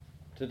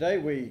Today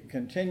we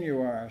continue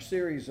our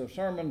series of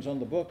sermons on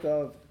the book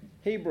of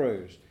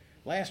Hebrews.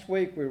 Last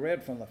week we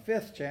read from the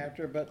 5th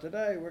chapter, but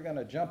today we're going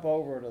to jump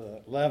over to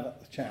the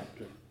 11th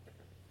chapter.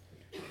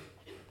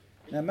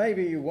 Now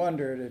maybe you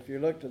wondered, if you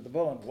looked at the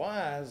bulletin,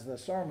 why is the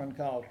sermon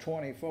called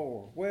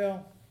 24?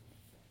 Well,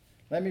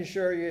 let me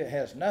assure you it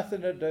has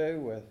nothing to do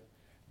with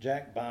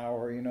Jack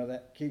Bauer,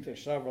 that Kiefer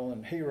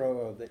Sutherland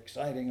hero of the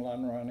exciting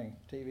long-running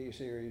TV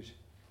series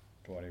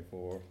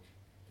 24.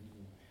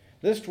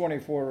 This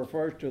 24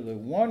 refers to the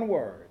one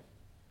word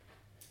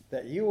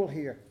that you will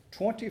hear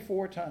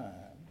 24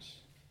 times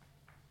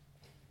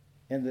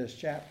in this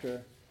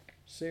chapter.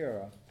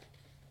 Sarah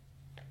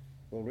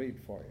will read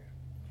for you.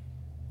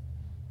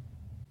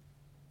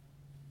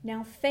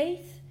 Now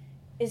faith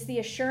is the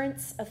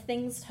assurance of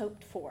things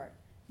hoped for,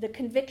 the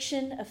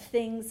conviction of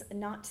things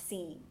not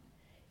seen.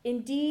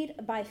 Indeed,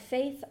 by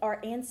faith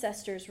our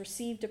ancestors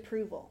received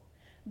approval.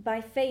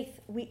 By faith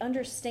we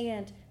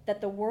understand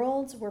that the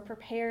worlds were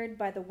prepared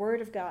by the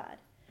word of God,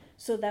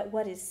 so that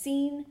what is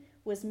seen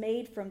was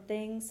made from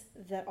things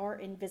that are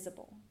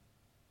invisible.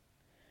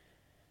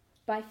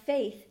 By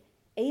faith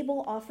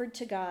Abel offered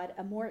to God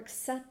a more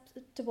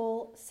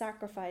acceptable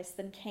sacrifice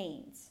than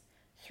Cain's.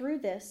 Through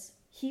this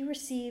he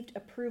received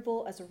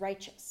approval as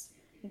righteous,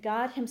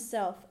 God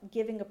himself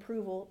giving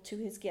approval to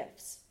his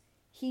gifts.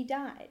 He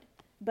died,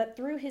 but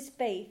through his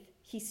faith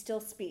he still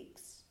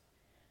speaks.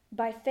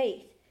 By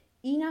faith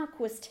Enoch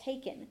was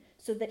taken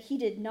so that he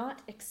did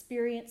not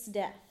experience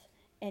death,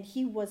 and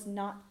he was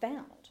not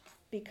found,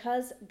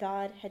 because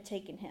God had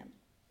taken him.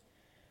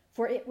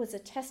 For it was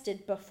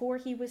attested before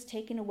he was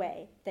taken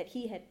away that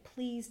he had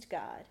pleased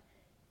God,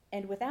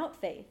 and without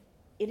faith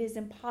it is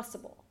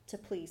impossible to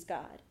please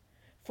God.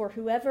 For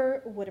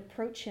whoever would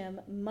approach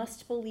him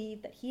must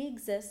believe that he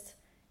exists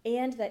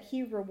and that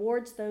he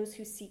rewards those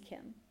who seek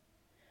him.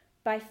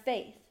 By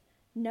faith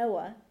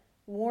Noah,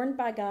 warned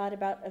by God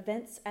about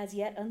events as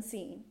yet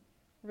unseen,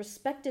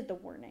 respected the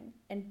warning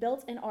and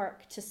built an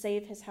ark to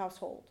save his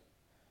household.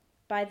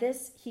 By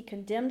this he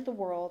condemned the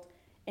world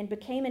and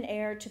became an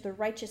heir to the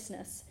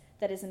righteousness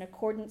that is in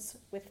accordance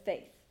with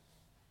faith.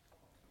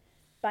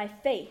 By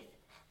faith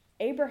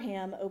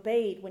Abraham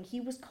obeyed when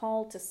he was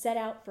called to set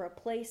out for a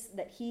place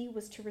that he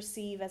was to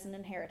receive as an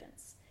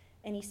inheritance,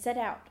 and he set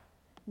out,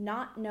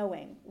 not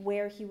knowing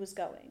where he was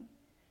going.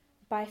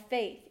 By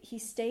faith he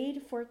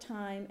stayed for a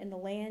time in the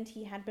land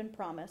he had been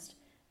promised,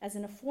 as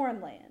in a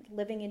foreign land,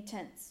 living in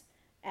tents,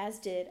 as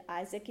did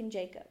Isaac and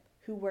Jacob,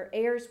 who were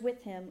heirs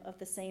with him of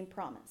the same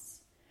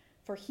promise.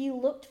 For he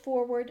looked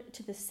forward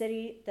to the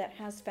city that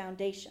has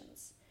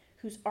foundations,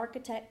 whose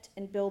architect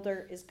and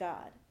builder is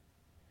God.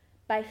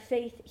 By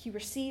faith he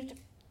received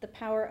the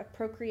power of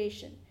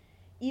procreation,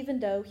 even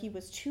though he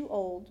was too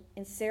old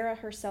and Sarah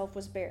herself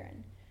was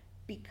barren,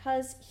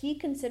 because he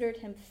considered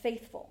him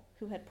faithful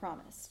who had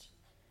promised.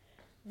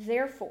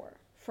 Therefore,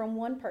 from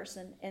one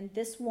person, and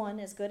this one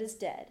as good as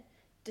dead,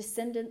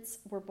 descendants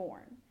were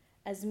born,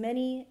 as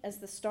many as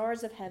the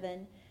stars of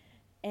heaven,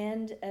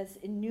 and as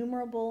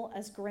innumerable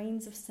as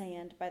grains of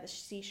sand by the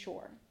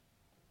seashore.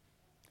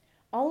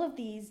 All of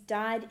these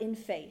died in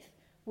faith,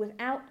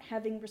 without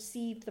having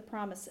received the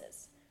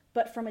promises,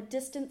 but from a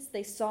distance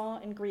they saw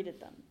and greeted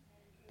them.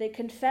 They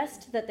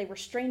confessed that they were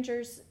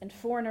strangers and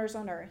foreigners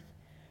on earth,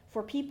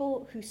 for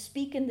people who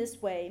speak in this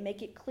way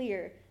make it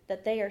clear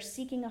that they are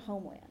seeking a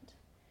homeland.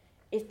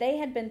 If they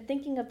had been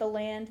thinking of the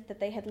land that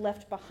they had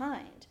left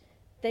behind,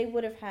 they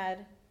would have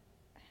had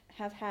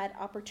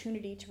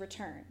opportunity to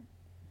return.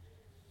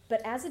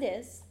 But as it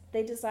is,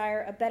 they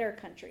desire a better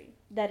country,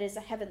 that is,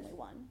 a heavenly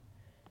one.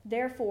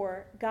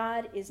 Therefore,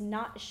 God is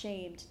not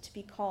ashamed to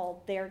be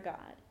called their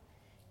God.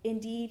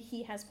 Indeed,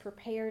 he has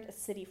prepared a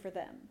city for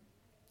them.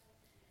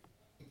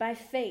 By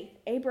faith,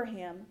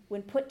 Abraham,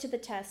 when put to the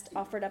test,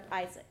 offered up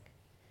Isaac.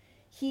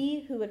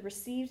 He who had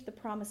received the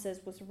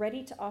promises was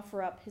ready to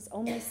offer up his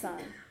only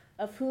son,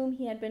 of whom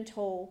he had been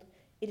told,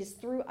 "It is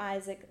through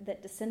Isaac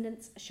that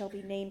descendants shall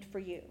be named for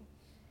you."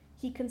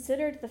 He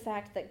considered the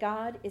fact that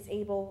God is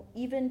able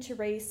even to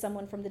raise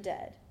someone from the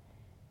dead,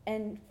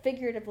 and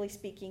figuratively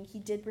speaking, he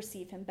did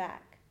receive him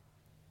back.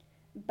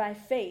 By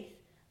faith,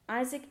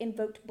 Isaac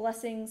invoked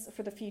blessings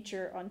for the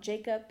future on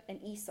Jacob and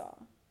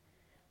Esau.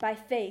 By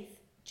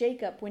faith,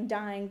 Jacob, when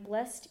dying,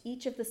 blessed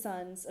each of the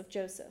sons of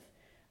Joseph,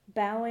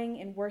 bowing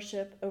in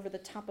worship over the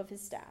top of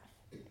his staff.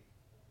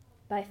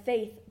 By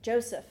faith,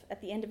 Joseph,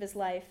 at the end of his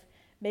life,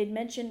 made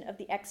mention of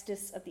the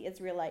exodus of the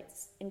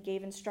Israelites and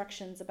gave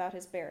instructions about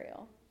his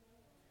burial.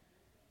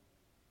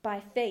 By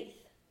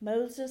faith,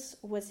 Moses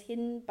was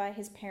hidden by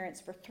his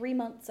parents for 3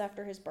 months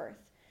after his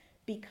birth,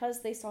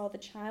 because they saw the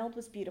child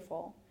was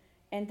beautiful,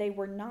 and they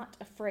were not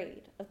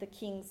afraid of the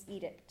king's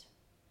edict.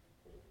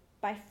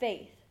 By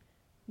faith,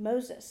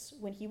 Moses,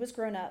 when he was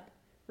grown up,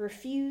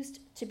 refused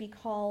to be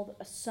called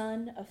a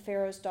son of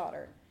Pharaoh's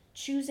daughter,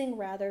 choosing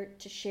rather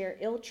to share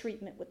ill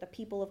treatment with the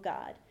people of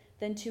God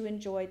than to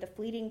enjoy the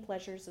fleeting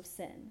pleasures of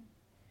sin.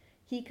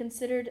 He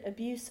considered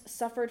abuse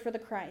suffered for the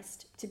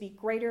Christ to be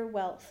greater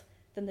wealth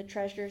than the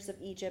treasures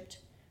of Egypt,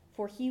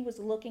 for he was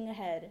looking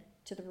ahead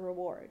to the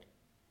reward.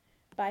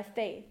 By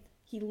faith,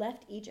 he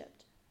left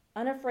Egypt,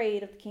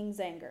 unafraid of the king's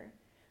anger,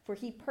 for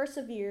he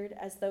persevered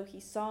as though he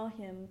saw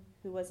him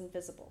who was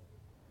invisible.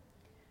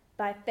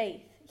 By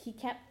faith he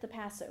kept the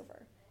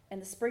Passover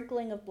and the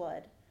sprinkling of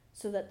blood,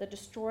 so that the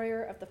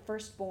destroyer of the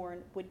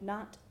firstborn would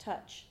not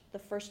touch the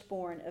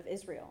firstborn of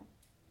Israel.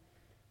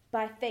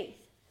 By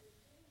faith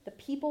the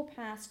people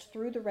passed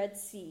through the Red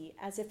Sea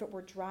as if it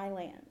were dry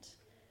land,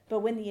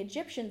 but when the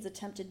Egyptians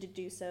attempted to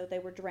do so, they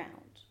were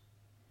drowned.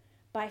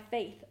 By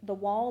faith the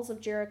walls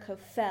of Jericho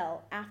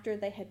fell after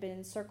they had been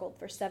encircled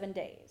for 7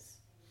 days.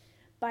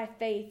 By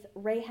faith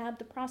Rahab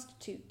the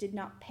prostitute did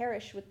not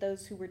perish with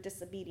those who were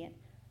disobedient,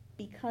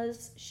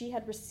 because she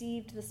had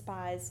received the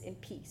spies in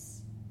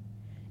peace.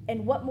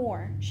 And what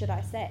more should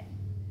I say?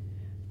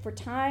 For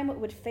time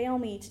would fail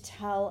me to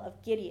tell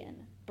of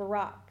Gideon,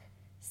 Barak,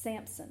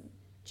 Samson,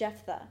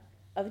 Jephthah,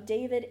 of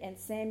David and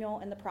Samuel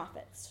and the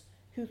prophets,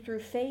 who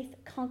through faith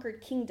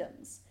conquered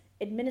kingdoms,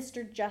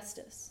 administered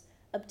justice,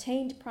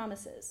 obtained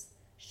promises,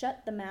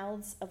 shut the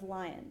mouths of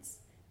lions,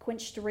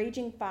 quenched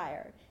raging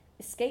fire,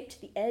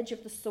 escaped the edge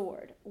of the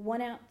sword,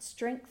 won out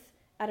strength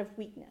out of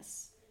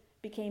weakness,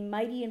 became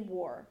mighty in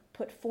war,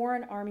 put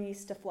foreign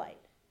armies to flight.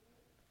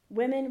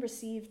 Women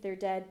received their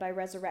dead by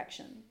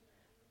resurrection.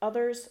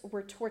 Others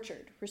were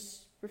tortured,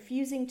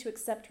 refusing to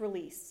accept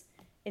release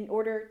in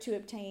order to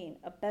obtain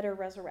a better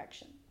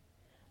resurrection.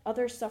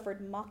 Others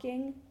suffered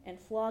mocking and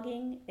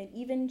flogging and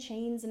even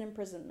chains and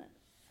imprisonment.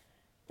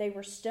 They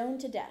were stoned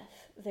to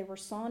death. They were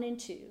sawn in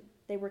two.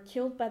 They were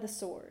killed by the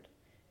sword.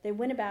 They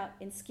went about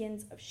in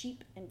skins of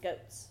sheep and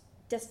goats,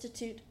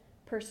 destitute,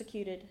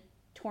 persecuted,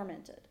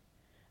 tormented,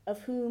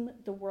 of whom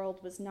the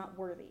world was not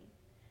worthy.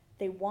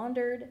 They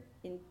wandered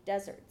in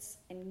deserts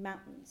and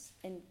mountains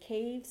and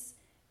caves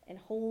and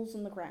holes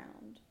in the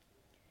ground.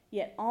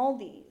 Yet all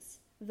these,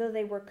 though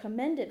they were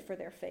commended for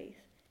their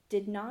faith,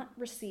 did not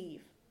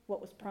receive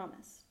what was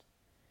promised,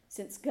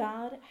 since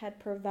God had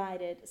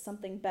provided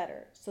something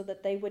better, so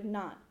that they would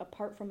not,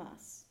 apart from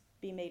us,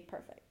 be made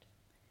perfect.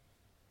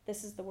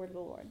 This is the word of the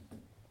Lord.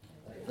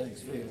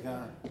 Thanks be to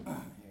God.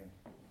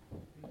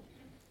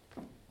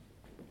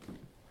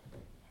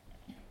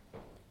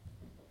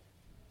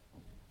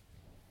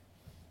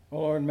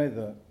 Well, Lord, may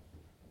the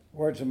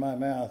words of my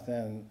mouth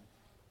and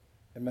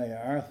may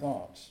our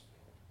thoughts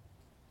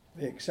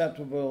be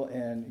acceptable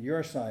in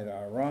your sight,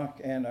 our rock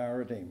and our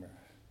redeemer.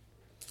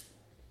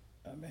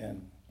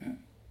 Amen.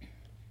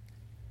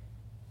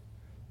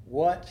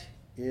 What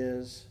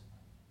is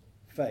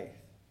faith?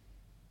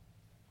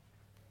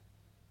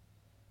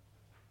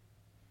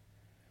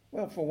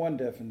 Well, for one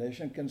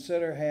definition,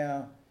 consider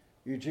how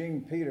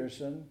Eugene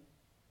Peterson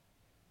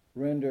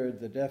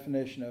rendered the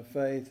definition of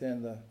faith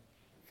in the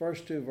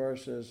first 2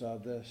 verses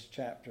of this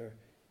chapter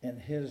in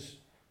his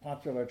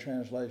popular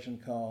translation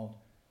called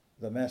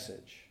The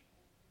Message.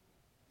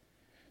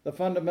 The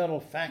fundamental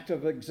fact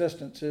of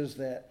existence is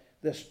that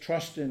this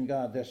trust in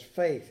God, this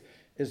faith,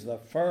 is the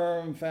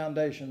firm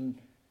foundation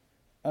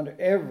under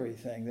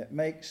everything that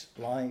makes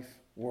life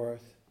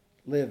worth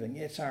living.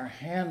 It's our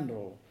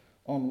handle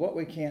on what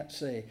we can't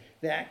see.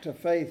 The act of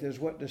faith is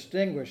what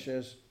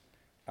distinguishes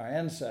our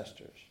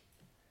ancestors.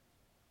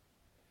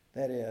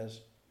 That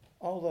is,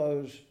 all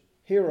those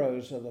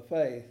heroes of the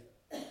faith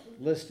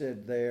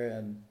listed there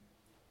in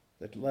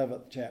the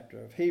 11th chapter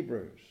of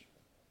Hebrews.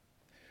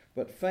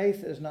 But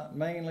faith is not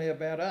mainly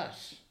about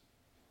us.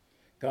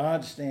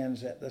 God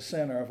stands at the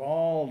center of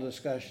all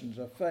discussions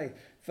of faith.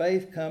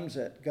 Faith comes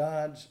at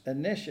God's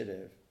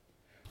initiative,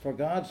 for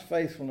God's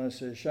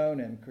faithfulness is shown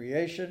in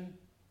creation,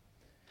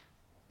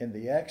 in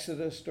the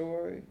Exodus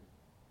story,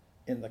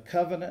 in the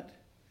covenant,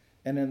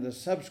 and in the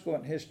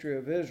subsequent history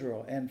of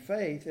Israel. And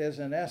faith is,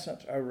 in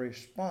essence, a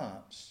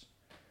response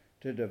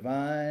to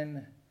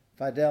divine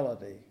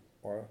fidelity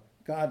or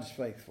God's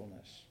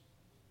faithfulness.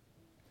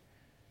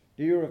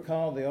 Do you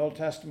recall the Old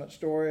Testament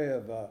story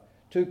of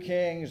 2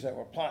 kings that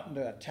were plotting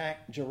to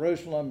attack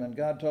Jerusalem, and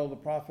God told the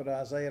prophet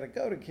Isaiah to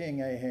go to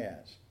King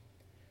Ahaz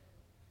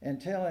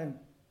and tell him,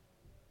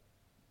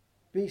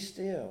 be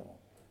still,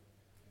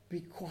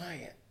 be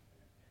quiet,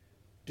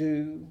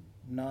 do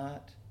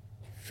not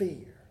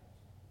fear,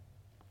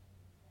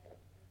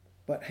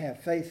 but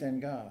have faith in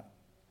God.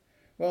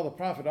 Well, the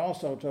prophet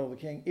also told the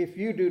king, if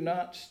you do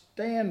not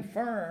stand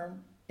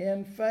firm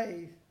in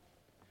faith,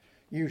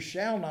 you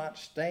shall not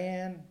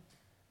stand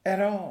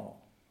at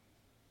all.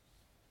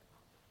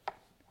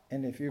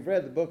 And if you've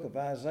read the book of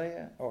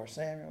Isaiah or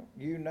Samuel,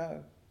 you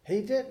know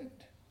he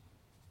didn't.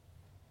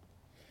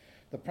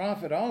 The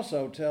prophet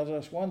also tells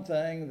us one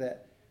thing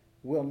that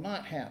will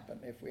not happen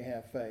if we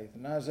have faith.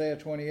 In Isaiah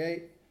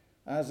 28,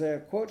 Isaiah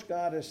quotes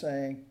God as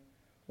saying,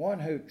 one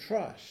who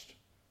trusts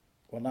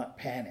will not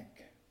panic.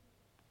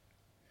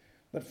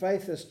 But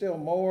faith is still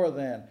more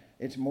than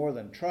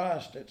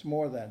trust. It's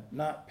more than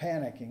not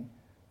panicking.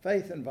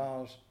 Faith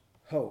involves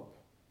hope.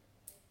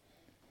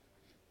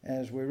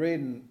 As we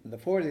read in the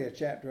 40th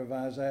chapter of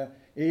Isaiah,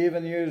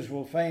 even the youths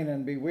will faint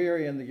and be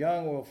weary, and the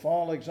young will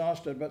fall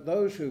exhausted. But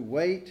those who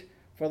wait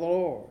for the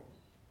Lord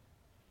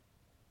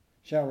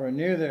shall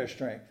renew their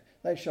strength.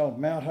 They shall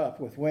mount up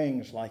with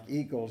wings like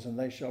eagles, and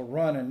they shall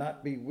run and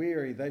not be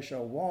weary. They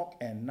shall walk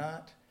and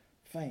not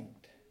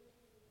faint.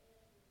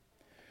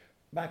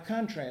 By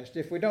contrast,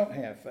 if we don't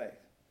have faith,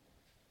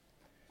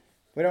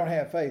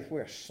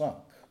 we're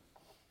sunk.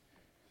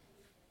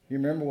 You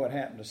remember what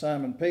happened to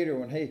Simon Peter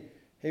when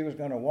he was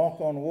going to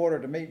walk on water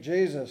to meet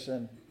Jesus,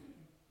 and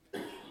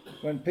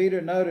when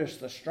Peter noticed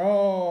the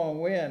strong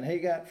wind, he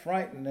got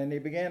frightened and he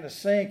began to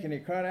sink, and he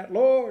cried out,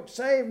 "Lord,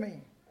 save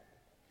me."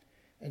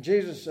 And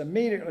Jesus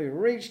immediately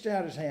reached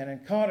out his hand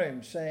and caught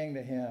him, saying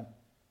to him,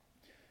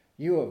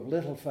 "You of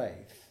little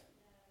faith,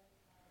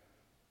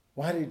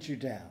 why did you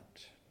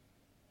doubt?"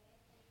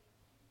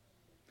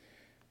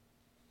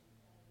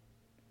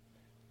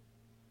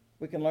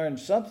 We can learn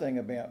something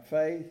about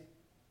faith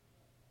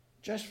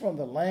just from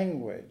the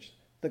language,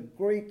 the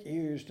Greek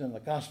used in the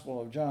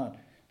Gospel of John.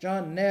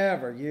 John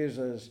never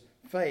uses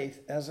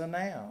faith as a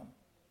noun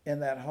in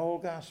that whole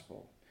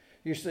gospel.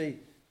 You see,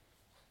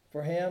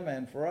 for him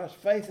and for us,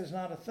 faith is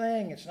not a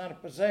thing. It's not a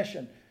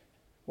possession.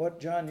 What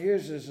John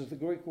uses is the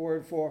Greek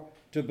word for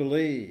to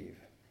believe.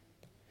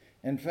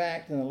 In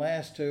fact, in the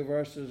last 2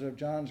 verses of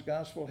John's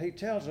gospel, he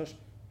tells us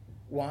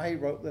why he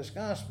wrote this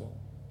gospel.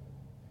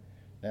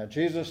 Now,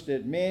 Jesus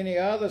did many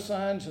other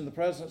signs in the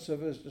presence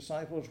of his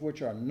disciples,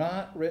 which are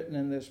not written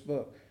in this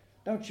book.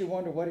 Don't you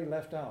wonder what he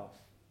left off?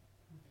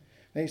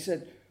 And he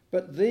said,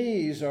 "But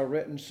these are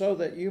written so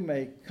that you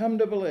may come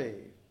to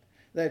believe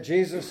that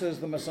Jesus is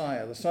the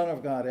Messiah, the Son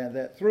of God, and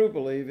that through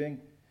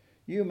believing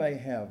you may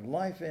have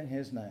life in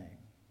his name."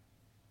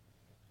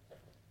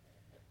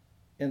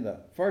 In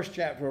the first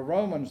chapter of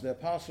Romans, the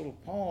Apostle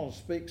Paul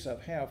speaks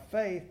of how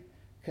faith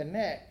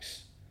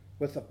connects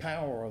with the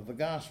power of the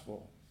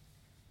gospel,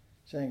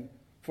 saying,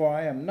 "For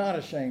I am not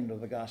ashamed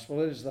of the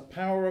gospel. It is the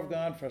power of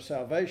God for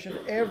salvation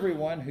to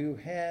everyone who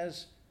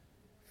has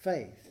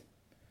faith,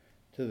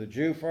 to the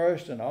Jew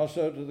first and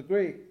also to the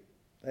Greek,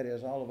 that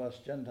is, all of us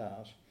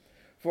Gentiles.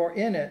 For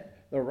in it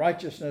the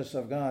righteousness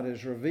of God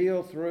is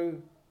revealed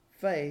through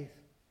faith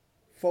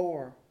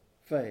for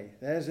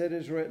faith. As it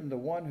is written, the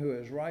one who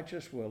is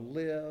righteous will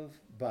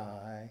live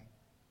by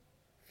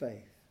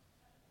faith."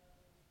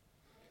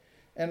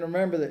 And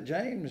remember that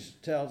James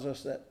tells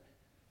us that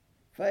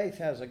faith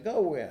has a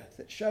go with.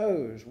 It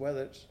shows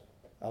whether it's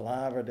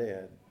alive or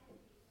dead.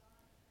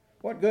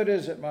 What good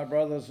is it, my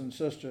brothers and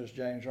sisters,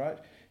 James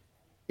writes,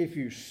 if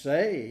you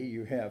say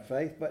you have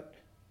faith but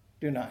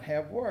do not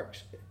have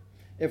works?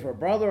 If a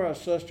brother or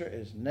sister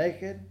is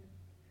naked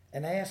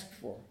and asks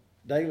for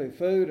daily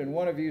food, and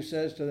one of you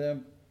says to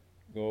them,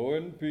 "Go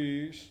in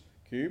peace,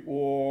 keep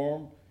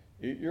warm,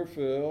 eat your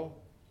fill,"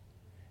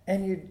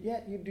 and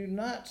yet you do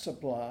not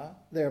supply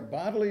their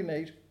bodily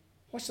needs,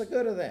 what's the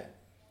good of that?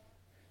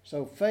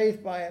 So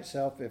faith by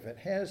itself, if it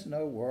has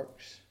no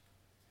works,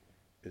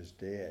 is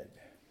dead.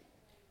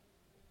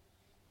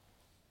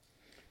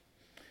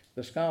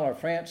 The scholar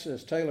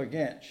Francis Taylor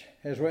Gench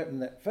has written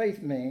that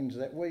faith means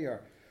that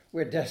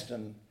we're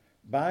destined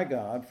by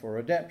God for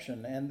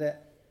redemption, and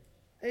that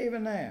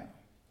even now,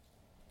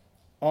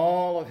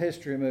 all of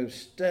history moves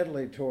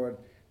steadily toward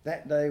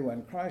that day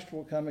when Christ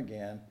will come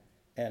again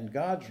and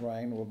God's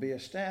reign will be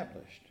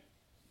established.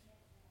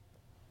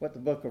 What the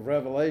book of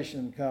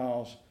Revelation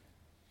calls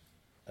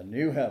a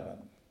new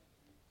heaven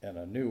and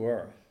a new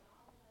earth.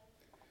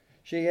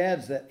 She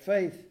adds that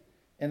faith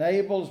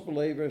enables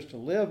believers to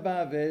live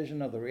by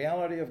vision of the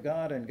reality of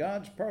God and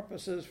God's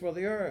purposes for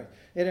the earth.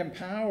 It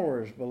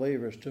empowers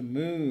believers to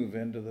move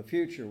into the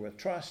future with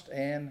trust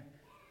and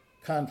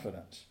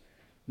confidence,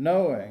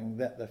 knowing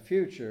that the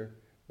future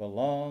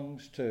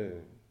belongs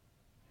to,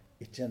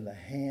 it's in the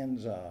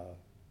hands of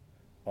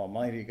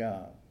Almighty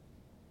God.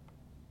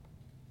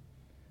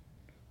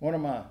 One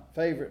of my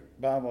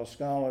favorite Bible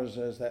scholars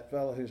is that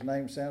fellow whose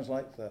name sounds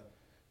like the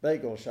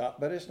bagel shop,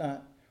 but it's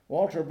not.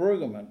 Walter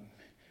Brueggemann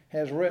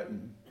has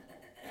written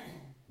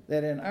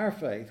that in our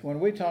faith,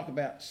 when we talk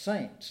about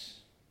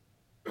saints,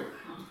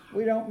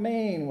 we don't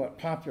mean what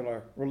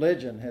popular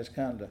religion has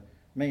come to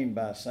mean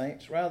by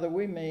saints. Rather,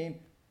 we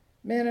mean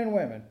men and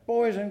women,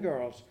 boys and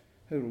girls,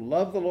 who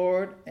love the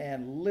Lord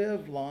and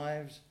live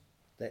lives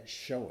that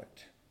show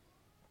it.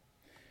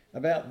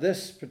 About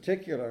this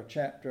particular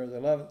chapter, the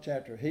 11th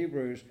chapter of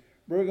Hebrews,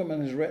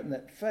 Brueggemann has written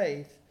that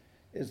faith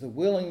is the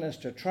willingness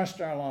to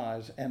trust our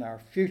lives and our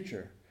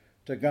future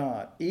to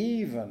God,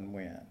 even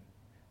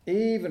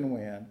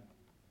when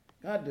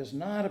God does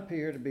not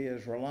appear to be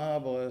as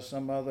reliable as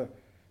some other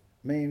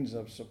means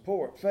of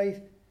support.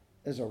 Faith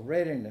is a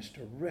readiness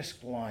to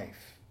risk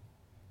life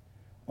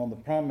on the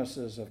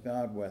promises of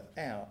God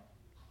without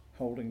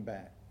holding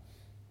back.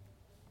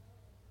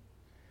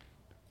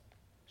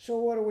 So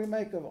what do we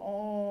make of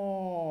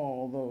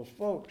all those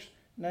folks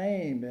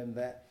named in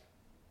that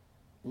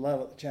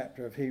 11th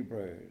chapter of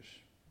Hebrews,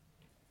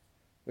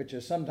 which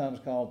is sometimes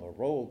called the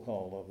roll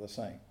call of the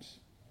saints?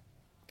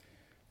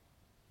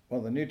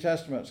 Well, the New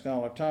Testament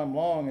scholar Tom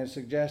Long has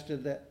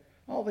suggested that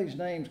all these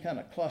names kind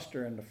of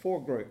cluster into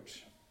 4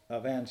 groups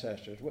of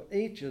ancestors, with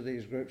each of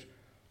these groups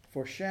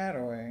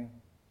foreshadowing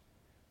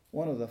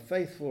one of the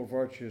faithful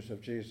virtues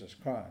of Jesus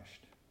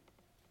Christ.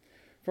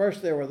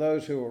 First, there were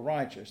those who were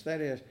righteous.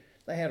 That is,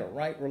 they had a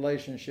right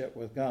relationship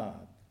with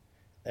God.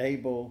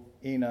 Abel,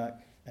 Enoch,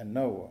 and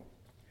Noah.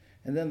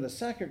 And then the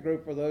second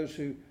group were those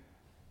who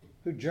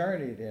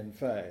journeyed in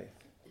faith.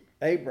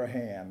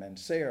 Abraham and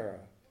Sarah.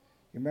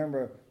 You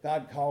remember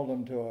God called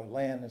them to a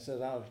land and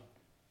says,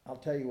 I'll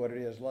tell you what it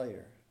is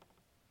later.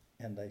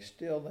 And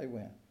they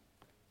went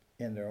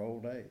in their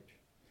old age.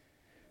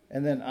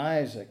 And then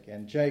Isaac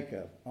and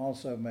Jacob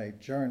also made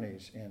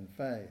journeys in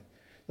faith.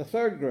 The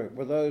third group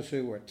were those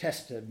who were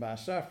tested by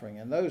suffering,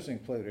 and those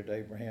included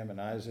Abraham and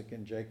Isaac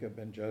and Jacob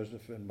and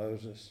Joseph and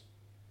Moses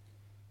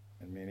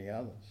and many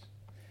others.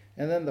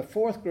 And then the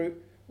fourth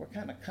group were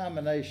kind of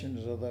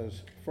combinations of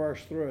those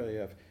first three,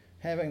 of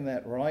having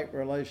that right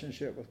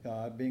relationship with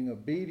God, being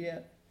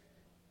obedient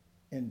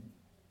in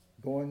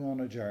going on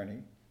a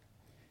journey,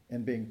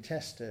 and being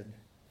tested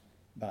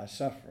by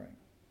suffering.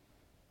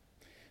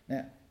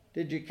 Now,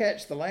 did you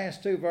catch the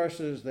last two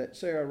verses that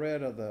Sarah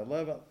read of the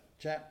 11th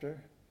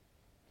chapter?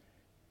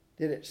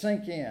 Did it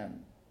sink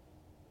in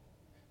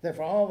that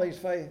for all these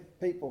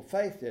people,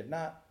 faith did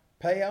not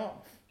pay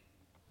off?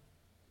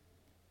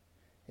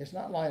 It's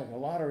not like a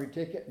lottery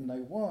ticket and they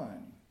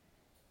won.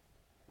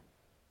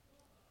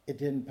 It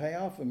didn't pay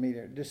off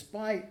immediately.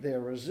 Despite their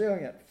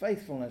resilient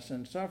faithfulness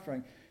and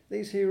suffering,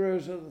 these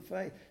heroes of the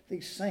faith,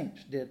 these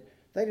saints,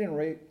 they didn't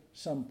reap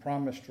some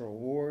promised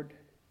reward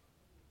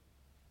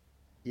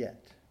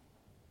yet.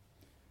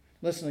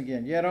 Listen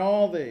again. Yet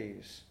all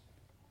these,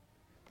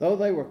 though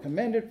they were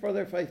commended for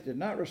their faith, did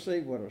not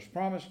receive what was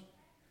promised,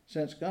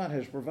 since God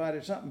has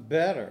provided something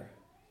better,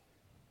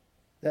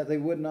 that they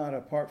would not,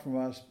 apart from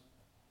us,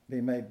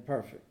 be made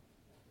perfect.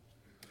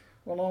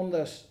 Well, on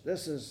this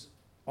is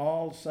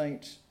All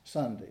Saints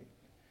Sunday,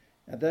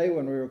 a day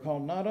when we recall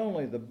not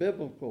only the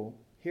biblical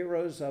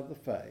heroes of the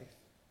faith,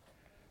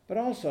 but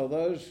also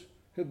those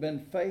who've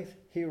been faith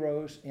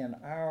heroes in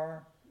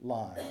our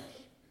lives.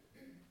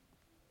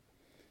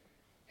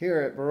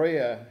 Here at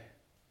Berea,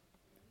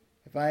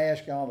 if I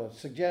ask y'all to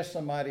suggest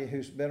somebody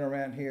who's been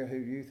around here who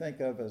you think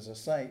of as a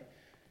saint,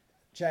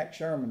 Jack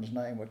Sherman's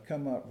name would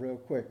come up real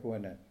quick,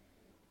 wouldn't it?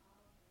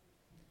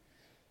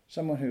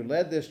 Someone who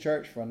led this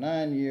church for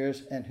 9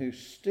 years and who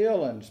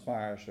still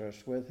inspires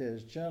us with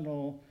his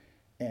gentle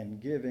and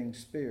giving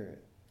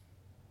spirit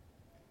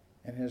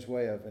and his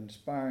way of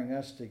inspiring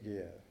us to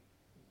give.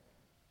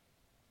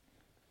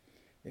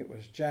 It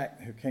was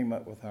Jack who came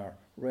up with our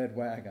Red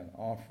Wagon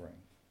offering.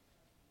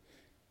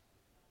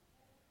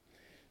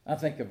 I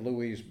think of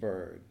Louise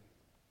Bird,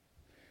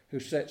 who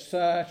set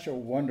such a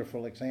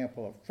wonderful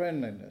example of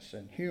friendliness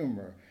and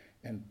humor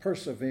and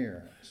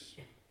perseverance.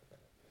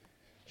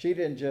 She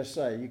didn't just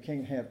say, you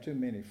can't have too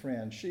many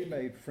friends. She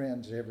made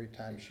friends every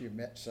time she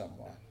met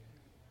someone.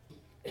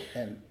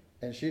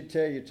 And she'd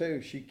tell you,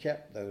 too, she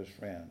kept those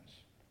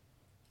friends.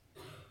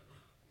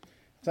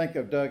 Think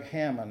of Doug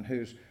Hammond,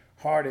 whose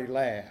hearty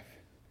laugh,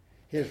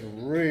 his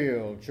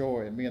real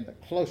joy in being the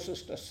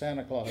closest to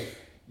Santa Claus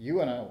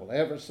you and I will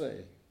ever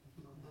see.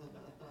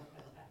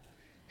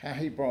 How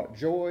he brought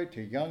joy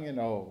to young and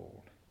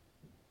old,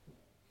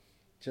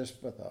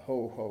 just with a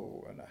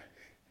ho-ho and a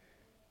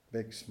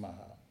big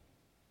smile.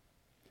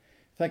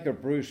 Think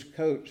of Bruce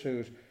Coates,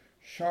 whose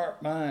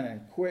sharp mind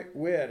and quick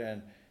wit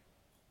and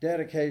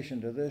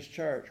dedication to this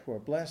church were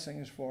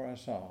blessings for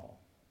us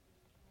all.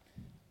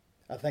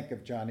 I think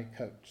of Johnny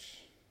Coates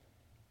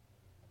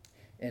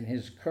and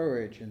his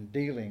courage in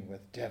dealing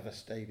with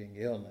devastating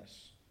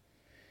illness.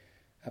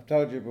 I've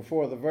told you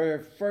before, the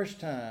very first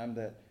time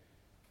that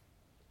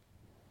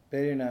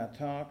Betty and I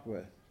talked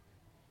with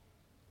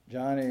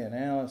Johnny and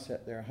Alice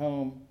at their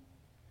home,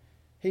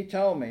 he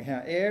told me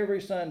how every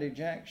Sunday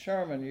Jack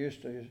Sherman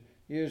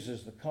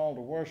uses the call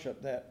to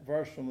worship, that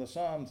verse from the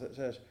Psalms that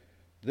says,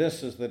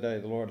 "This is the day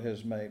the Lord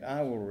has made.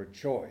 I will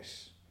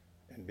rejoice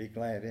and be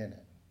glad in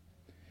it."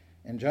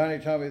 And Johnny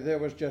told me there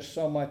was just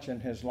so much in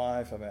his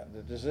life about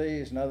the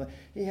disease and other.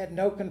 He had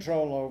no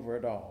control over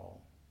it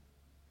all.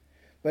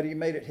 But he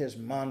made it his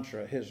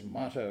mantra, his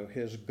motto,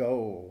 his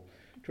goal,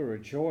 to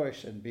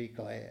rejoice and be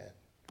glad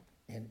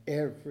in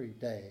every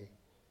day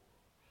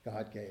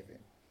God gave him.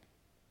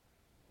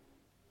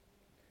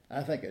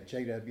 I think of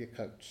J.W.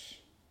 Coates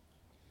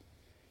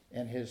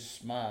and his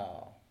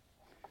smile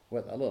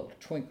with a little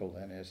twinkle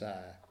in his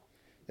eye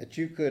that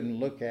you couldn't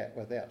look at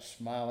without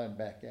smiling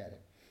back at him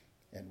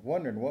and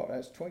wondering what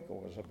that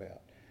twinkle was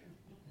about.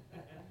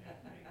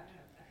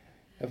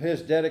 Of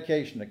his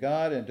dedication to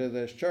God and to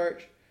this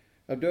church,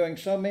 of doing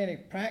so many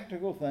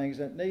practical things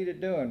that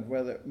needed doing,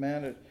 whether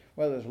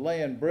it's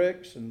laying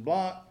bricks and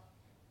block,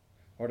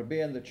 or to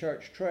being the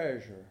church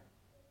treasurer,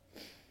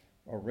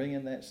 or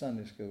ringing that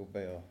Sunday school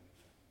bell.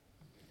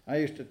 I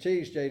used to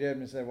tease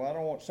J.W. and say, well, I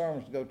don't want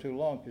sermons to go too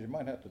long because you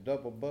might have to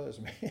double buzz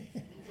me.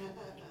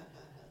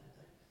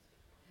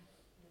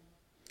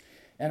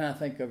 And I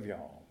think of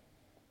y'all.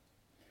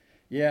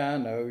 Yeah, I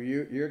know,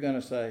 you're going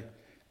to say,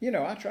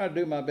 I try to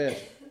do my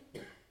best.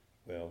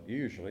 Well,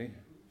 usually.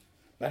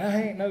 But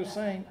I ain't no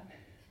saint.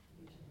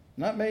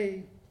 Not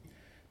me.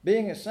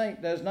 Being a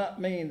saint does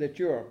not mean that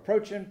you're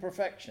approaching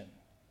perfection.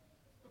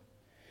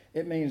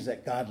 It means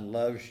that God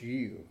loves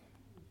you.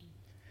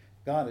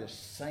 God is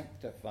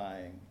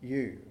sanctifying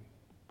you.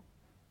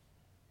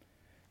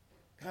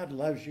 God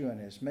loves you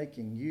and is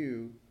making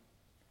you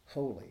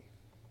holy.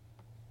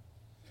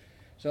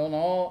 So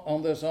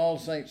on this All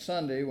Saints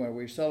Sunday, where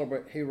we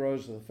celebrate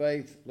heroes of the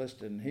faith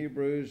listed in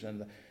Hebrews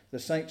and the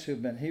saints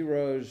who've been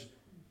heroes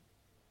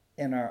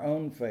in our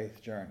own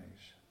faith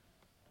journeys,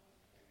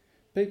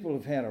 people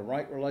who've had a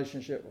right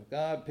relationship with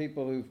God,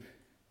 people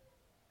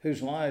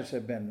whose lives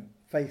have been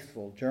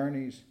faithful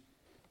journeys,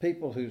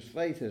 people whose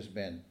faith has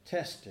been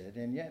tested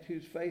and yet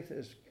whose faith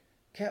has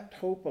kept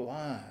hope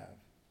alive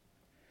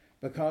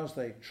because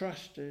they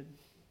trusted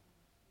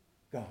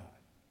God.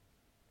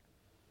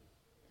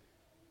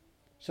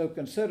 So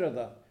consider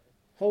the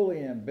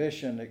holy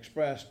ambition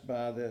expressed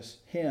by this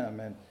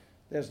hymn, and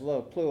there's a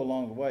little clue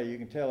along the way. You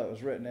can tell it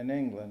was written in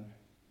England.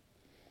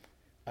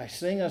 I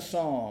sing a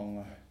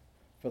song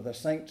for the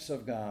saints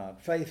of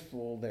God,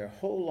 faithful their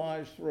whole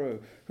lives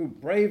through, who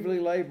bravely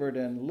labored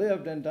and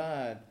lived and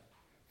died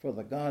for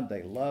the God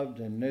they loved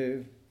and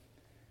knew.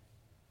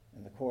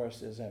 And the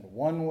chorus is, and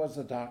one was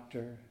a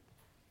doctor,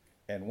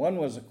 and one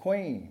was a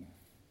queen,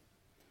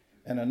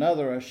 and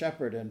another a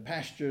shepherd in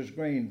pastures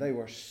green. They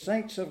were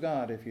saints of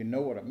God, if you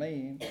know what I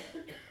mean.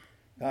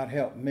 God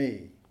help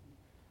me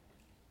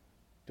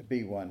to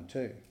be one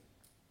too.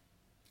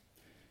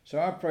 So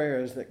our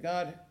prayer is that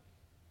God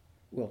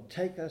will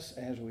take us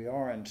as we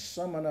are and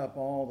summon up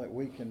all that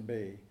we can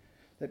be,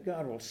 that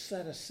God will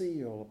set a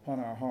seal upon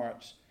our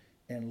hearts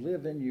and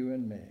live in you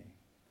and me.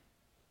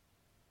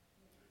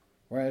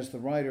 Whereas the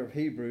writer of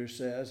Hebrews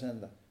says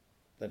in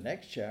the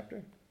next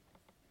chapter,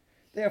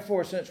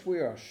 therefore, since we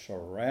are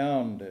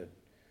surrounded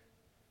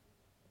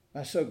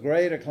by so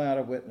great a cloud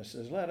of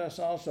witnesses, let us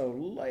also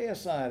lay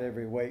aside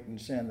every weight and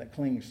sin that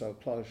clings so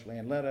closely,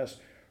 and let us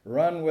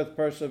run with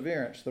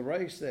perseverance the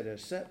race that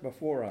is set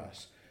before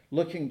us,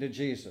 looking to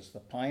Jesus, the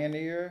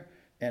pioneer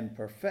and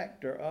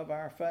perfecter of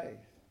our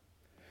faith,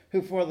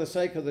 who for the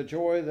sake of the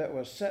joy that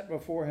was set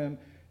before him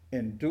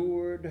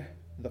endured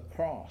the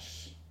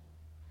cross,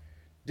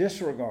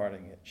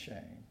 disregarding its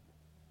shame,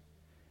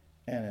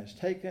 and has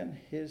taken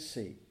his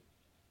seat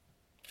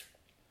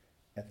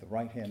at the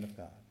right hand of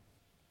God.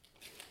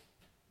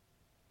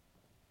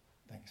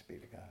 Thanks be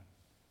to God.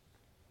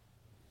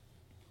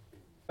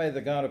 May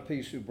the God of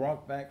peace, who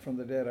brought back from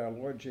the dead our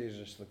Lord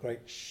Jesus, the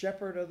great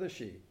shepherd of the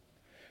sheep,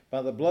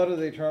 by the blood of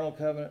the eternal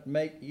covenant,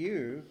 make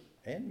you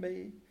and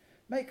me,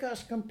 make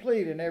us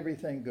complete in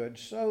everything good,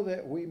 so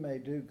that we may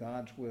do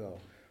God's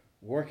will,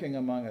 working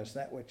among us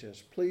that which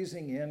is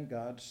pleasing in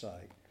God's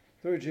sight,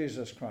 through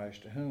Jesus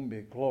Christ, to whom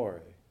be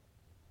glory,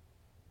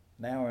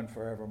 now and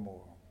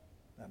forevermore.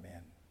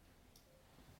 Amen.